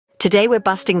Today we're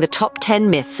busting the top 10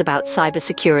 myths about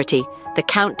cybersecurity. The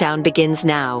countdown begins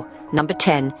now. Number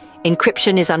 10.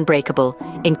 Encryption is unbreakable.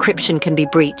 Encryption can be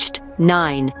breached.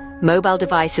 9. Mobile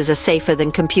devices are safer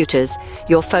than computers.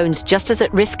 Your phone's just as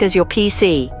at risk as your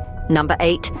PC. Number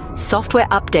 8. Software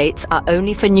updates are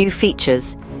only for new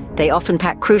features. They often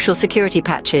pack crucial security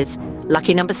patches.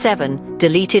 Lucky number 7.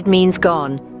 Deleted means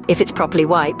gone, if it's properly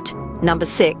wiped. Number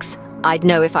 6. I'd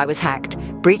know if I was hacked.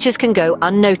 Breaches can go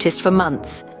unnoticed for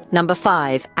months. Number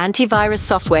 5. Antivirus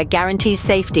software guarantees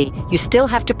safety. You still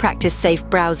have to practice safe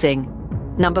browsing.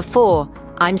 Number 4.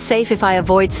 I'm safe if I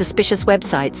avoid suspicious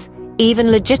websites.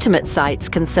 Even legitimate sites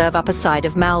can serve up a side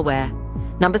of malware.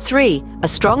 Number 3. A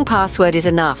strong password is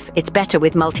enough. It's better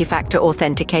with multi-factor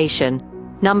authentication.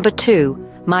 Number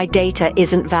 2. My data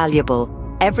isn't valuable.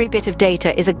 Every bit of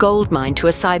data is a goldmine to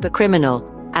a cyber criminal.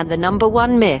 And the number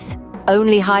 1 myth: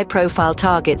 only high-profile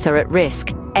targets are at risk.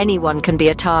 Anyone can be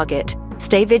a target.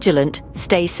 Stay vigilant,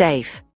 stay safe.